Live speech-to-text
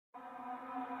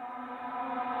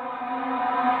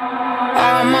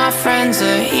friends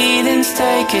are heathens,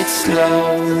 take it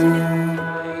slow.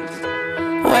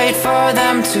 Wait for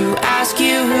them to ask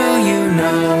you who you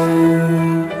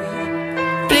know.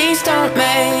 Please don't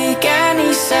make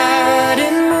any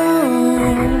sudden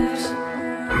moves.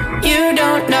 You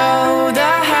don't know the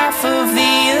half of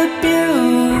the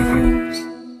abuse.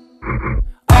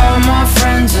 All my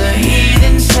friends are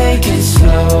heathens, take it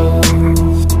slow.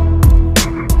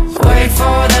 Wait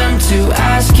for them to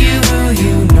ask you who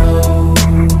you know.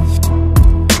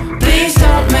 Please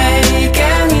don't make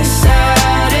any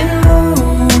sudden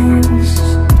moves.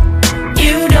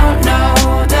 You don't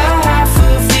know the half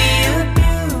of the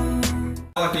abuse.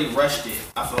 I feel like they rushed it.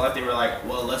 I feel like they were like,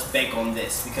 well, let's bank on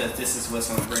this because this is what's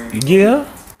going to bring people. Yeah.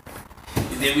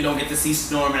 And then we don't get to see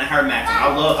Storm and her match.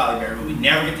 I love Halle Berry, but we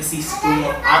never get to see Storm.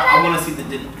 I want to see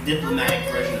the diplomatic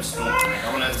version of Storm. Like,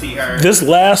 I want to see her. This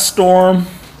last Storm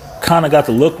kind of got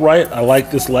the look right. I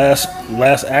like this last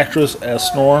actress as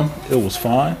Storm. It was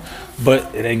fine,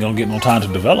 but it ain't gonna get no time to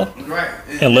develop. Right.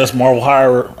 Unless Marvel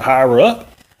hire her up.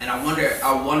 And I wonder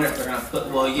if they're gonna put.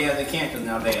 Well, yeah, they can't because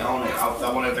now they own it.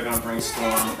 I wonder if they're gonna bring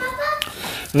Storm.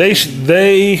 They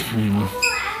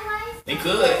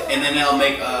could, and then they'll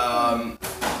make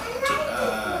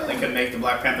they could make the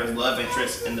Black Panther's love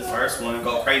interest in the first one and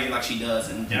go crazy like she does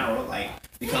in general, like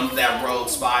becomes that rogue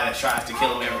spy that tries to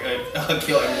kill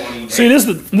kill everyone. See, this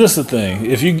is the thing.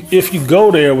 If you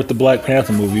go there with the Black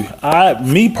Panther movie,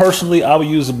 me personally, I would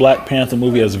use the Black Panther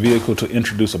movie as a vehicle to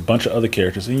introduce a bunch of other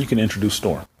characters, and you can introduce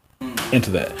Storm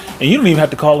into that, and you don't even have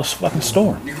to call her fucking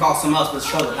Storm. You call someone else, but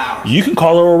show the power. You can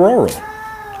call her Aurora,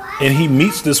 and he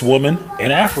meets this woman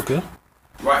in Africa,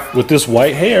 right, with this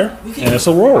white hair, and it's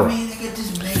Aurora. I mean, they could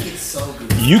just make it so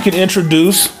good. You can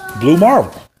introduce Blue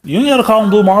Marvel. You ain't gotta call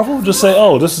him Blue Marvel. Just say,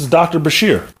 "Oh, this is Dr.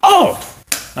 Bashir." Oh,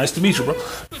 nice to meet you, bro.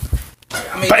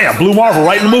 I mean, Bam, Blue Marvel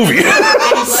right in the movie.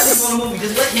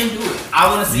 Just let him do it. I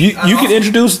want to see. You can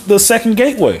introduce the Second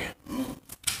Gateway.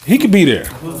 He could be there.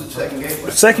 Who's the Second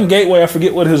Gateway? Second Gateway. I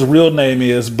forget what his real name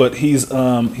is, but he's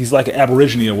like an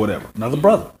Aborigine or whatever. Another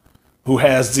brother who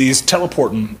has these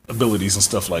teleporting abilities and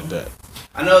stuff like that.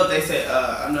 I know they said.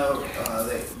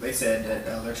 They said that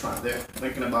they're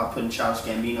thinking about putting Childish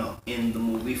Gambino in the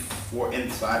movie for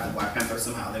inside the Black Panther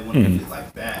somehow. They want to do it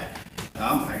like that.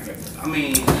 I'm like, I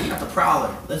mean, you got the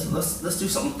Prowler. Let's do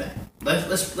something with that.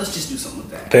 Let's just do something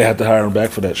with that. They have to hire him back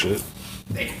for that shit.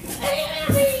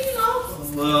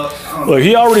 Well, look,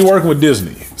 he already working with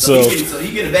Disney, so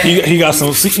he get it back. He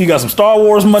got some Star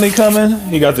Wars money coming.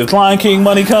 He got the Lion King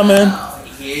money coming.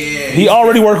 Yeah, he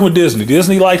already working with Disney.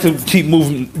 Disney like to keep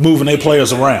moving their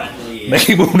players around. They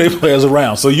keep moving their players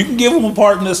around, so you can give them a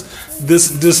part in this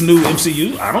new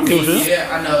MCU. I don't give a shit. Yeah,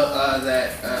 I know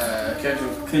that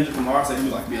Kendrick Lamar said he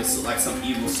would like to be like some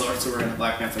evil sorcerer in the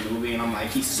Black Panther movie, and I'm like,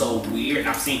 he's so weird.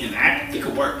 I've seen him act; it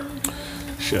could work.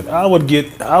 Shit,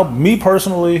 me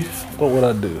personally, what would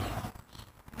I do?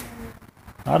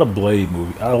 I'd a Blade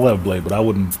movie. I love Blade, but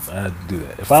I'd do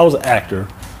that. If I was an actor,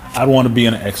 I'd want to be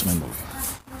in an X-Men movie.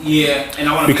 Yeah, and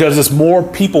I want because there's more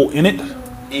people in it.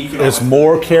 There's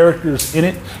more characters in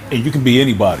it, and you can be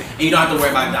anybody. And you don't have to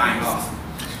worry about dying off.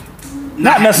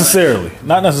 Not necessarily.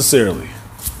 Not necessarily.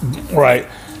 Right.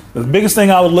 The biggest thing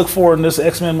I would look for in this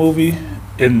X-Men movie,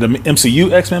 in the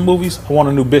MCU X-Men movies, I want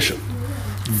a new Bishop.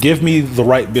 Give me the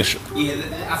right Bishop. Yeah,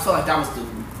 I feel like that was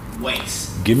the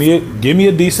waste. Give me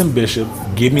a decent Bishop.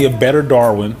 Give me a better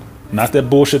Darwin. Not that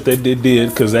bullshit that they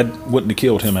did, because that wouldn't have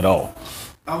killed him at all.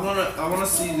 I wanna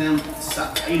see them.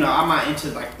 I'm not into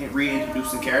like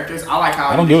reintroducing characters. I like how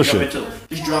I don't give a shit.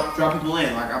 Just drop people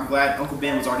in. Like I'm glad Uncle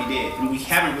Ben was already dead, and we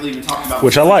haven't really even talked about.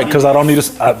 Which I like, because I don't need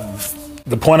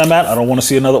the point I'm at. I don't want to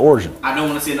see another origin. I don't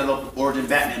want to see another origin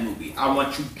Batman movie. I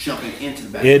want you jumping into the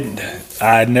Batman movie.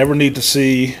 I never need to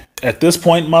see. At this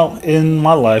point in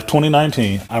my life,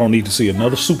 2019, I don't need to see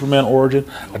another Superman origin.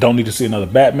 I don't need to see another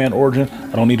Batman origin.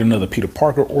 I don't need another Peter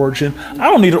Parker origin. I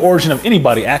don't need an origin of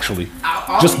anybody, actually.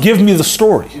 Just give me the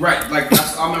story. Right. Like,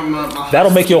 I remember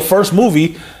that'll make your first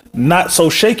movie not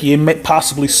so shaky and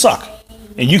possibly suck.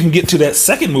 And you can get to that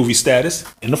second movie status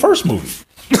in the first movie.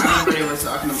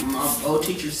 My old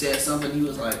teacher said something. He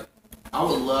was like, I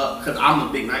would love, because I'm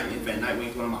a big Nightwing fan.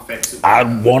 Nightwing's one of my favorite superheroes. I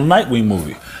want a Nightwing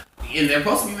movie. And they're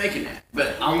supposed to be making that,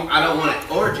 but I don't want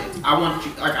an origin. I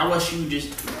want you to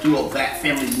just do a Bat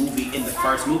Family movie in the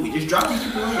first movie. Just drop these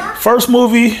people in. First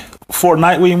movie for a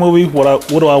Nightwing movie. What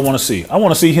do I want to see? I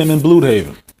want to see him in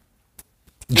Bloodhaven.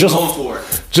 Just going for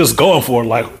it. Just going for it.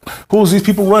 Like, who's these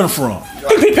people running from?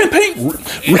 Ping, ping, ping,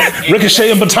 ping.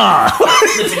 Ricochet and baton.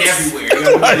 Flipping everywhere.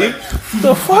 You know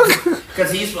the fuck? Because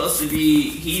he's supposed to be.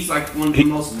 He's like one of the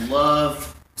most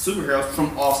loved superheroes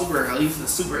from all superheroes.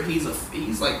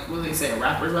 He's like, what do they say, a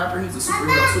rapper's rapper? He's a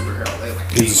superhero.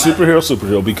 Like, he's a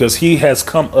superhero because he has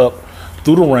come up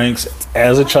through the ranks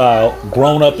as a child,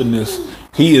 grown up in this.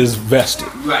 He is vested.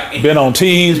 Right. Been on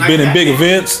teams, been in big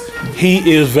events.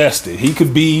 He is vested. He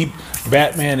could be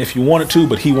Batman if you wanted to,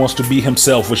 but he wants to be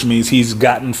himself, which means he's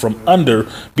gotten from under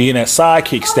being at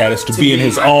sidekick status to being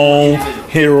his own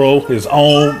hero, his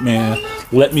own man.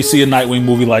 Let me see a Nightwing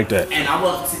movie like that. And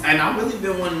I really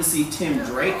been wanting to see Tim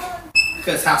Drake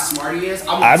because how smart he is.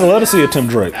 I'd love to see a Tim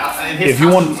Drake. If you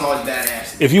want, was always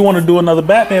badass. If you want to do another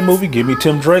Batman movie, give me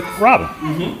Tim Drake, Robin.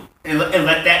 Mm-hmm. And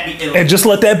let that be. And just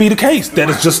let that be the case. That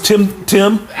is just Tim, at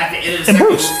the end of the and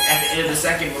Bruce. At the end of the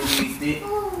second movie,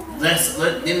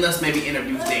 let's maybe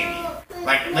introduce Damian.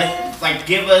 Like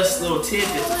give us little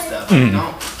tidbits and stuff. Like,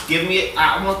 don't give me.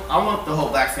 I want the whole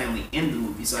Black family in the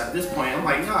movie. So at this point, I'm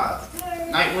like, nah.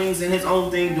 Nightwing's in his own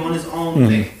thing, doing his own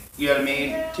thing. You know what I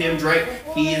mean? Tim Drake,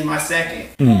 he is my second.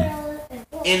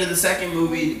 End of the second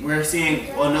movie, we're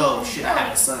seeing, well, no, shit, I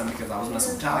had a son because I was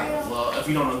messing with Talia. Well, if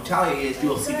you don't know who Talia is,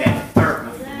 you'll see that in the third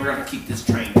movie. We're going to keep this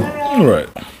train going. Right.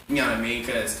 You know what I mean?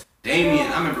 Because Damian,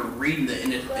 I remember reading the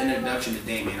introduction to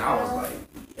Damian. I was like,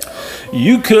 yo.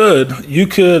 You could,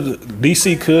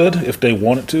 DC could, if they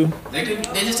wanted to. They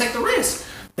just take the risk.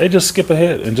 They just skip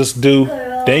ahead and just do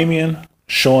Damian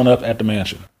showing up at the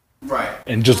mansion. Right.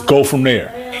 And just go from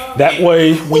there. That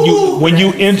way,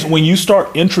 when you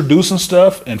start introducing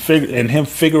stuff and him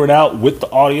figuring out with the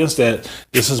audience that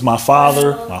this is my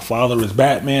father is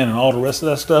Batman, and all the rest of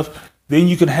that stuff, then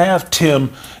you can have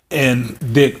Tim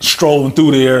and Dick strolling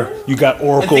through there. You got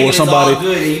Oracle or somebody. It's all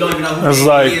good and you don't even know who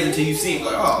he is until you see him.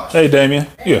 Like, oh, hey, Damian,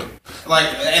 yeah. Like,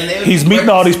 and he's meeting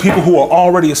all these people who are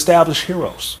already established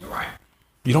heroes. Right.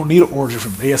 You don't need an origin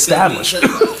from them. They established.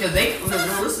 Because they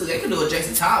could do a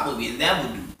Jason Todd movie, and that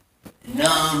would do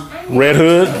Red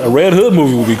Hood. A Red Hood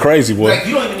movie would be crazy, boy. Like,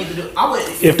 you don't even need to do.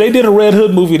 If they did a Red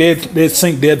Hood movie, they'd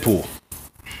sink Deadpool.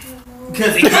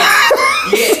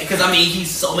 Because I mean,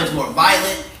 he's so much more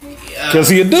violent. Because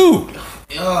he a dude.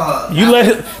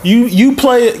 You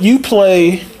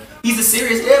play. He's a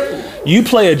serious Deadpool. You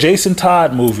play a Jason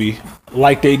Todd movie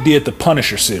like they did the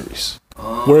Punisher series,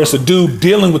 where it's a dude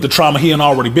dealing with the trauma he had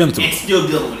already been through, and still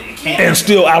dealing with it, and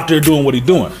still out there doing what he's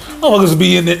doing. Oh, this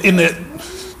be in that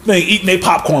thing eating a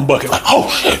popcorn bucket like, oh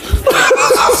shit.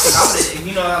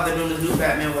 You know how they're doing the new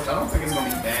Batman, which I don't think it's gonna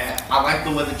be bad. I like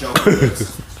the way the Joker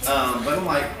looks, but I'm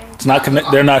like, it's not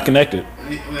they're not connected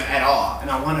at all, and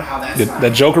I wonder how that's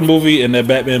that Joker movie and that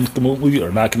Batman movie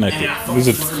are not connected. And I thought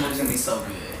the Joker movie's gonna be so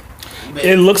good. But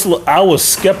it looks. I was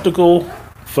skeptical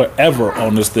forever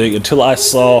on this thing until I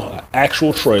saw an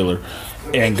actual trailer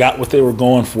and got what they were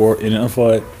going for, and I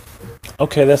thought,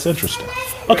 okay, that's interesting.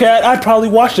 Okay, I'd probably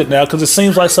watch it now because it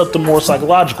seems like something more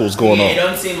psychological is going on. It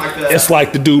doesn't seem like it's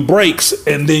like the dude breaks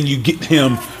and then you get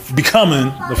him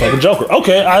becoming the fucking Joker.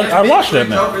 Okay, I watched that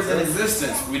now. Jokers in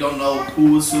existence. We don't know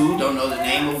who is who, don't know the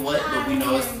name of what, but we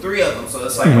know it's three of them. So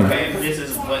it's like, okay, this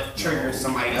is what triggers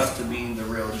somebody else to being the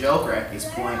real Joker at this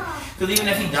point. Because even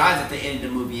if he dies at the end of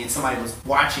the movie and somebody was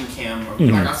watching him, or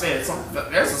like I said,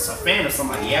 there's a fan of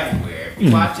somebody everywhere. If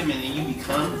you watch him and then you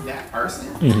become that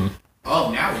person.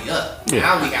 Oh, now we up. Yeah.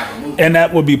 Now we have a movie. And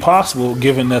that would be possible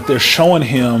given that they're showing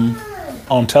him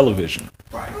on television.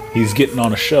 Right. He's getting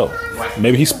on a show. Right.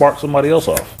 Maybe he sparked somebody else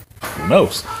off. Who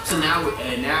knows? So now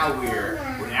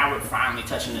we're finally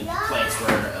touching the place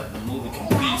where the movie can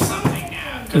be something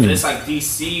now. Because it's like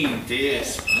DC did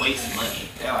waste money.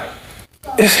 They're like,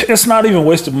 it's not even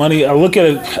wasted money. I look at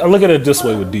it this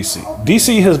way with DC.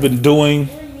 DC has been doing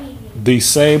the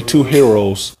same two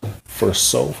heroes for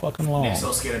so fucking long. They're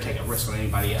so scared of taking risks on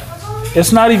anybody else.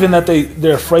 It's not even that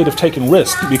they're afraid of taking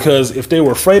risks, because if they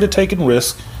were afraid of taking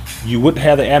risks, you wouldn't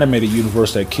have the animated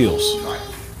universe that kills. Right.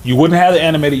 You wouldn't have the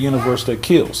animated universe that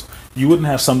kills. You wouldn't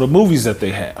have some of the movies that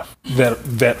they have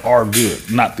that are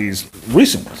good, not these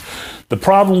recent ones. The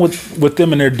problem with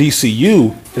them and their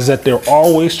DCU is that they're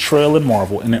always trailing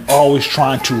Marvel, and they're always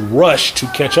trying to rush to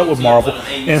catch up with Marvel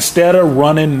instead of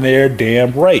running their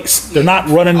damn race. They're not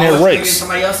running their race.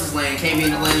 Somebody else's lane, came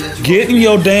in the lane that you get in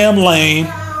your damn lane,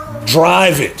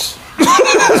 drive it.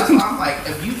 I'm like,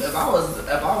 if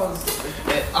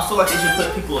I feel like they should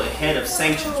put people ahead of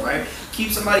sanctions, right?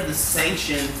 Keep somebody the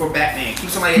sanction for Batman. Keep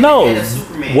somebody ahead of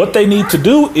Superman. What they need to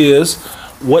do is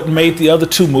what made the other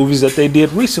two movies that they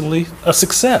did recently a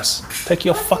success. Take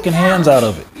your fucking hands out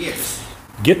of it. Yes.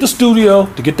 Get the studio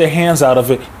to get their hands out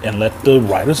of it and let the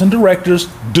writers and directors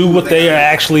do what they are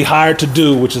actually hired to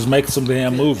do, which is make some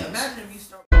damn movies.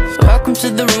 Welcome to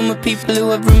the room of people who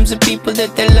have rooms of people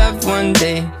that they loved one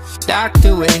day docked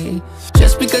away. Just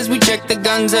Just because we check the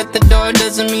guns at the door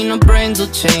doesn't mean our brains will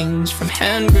change from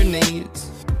hand grenades.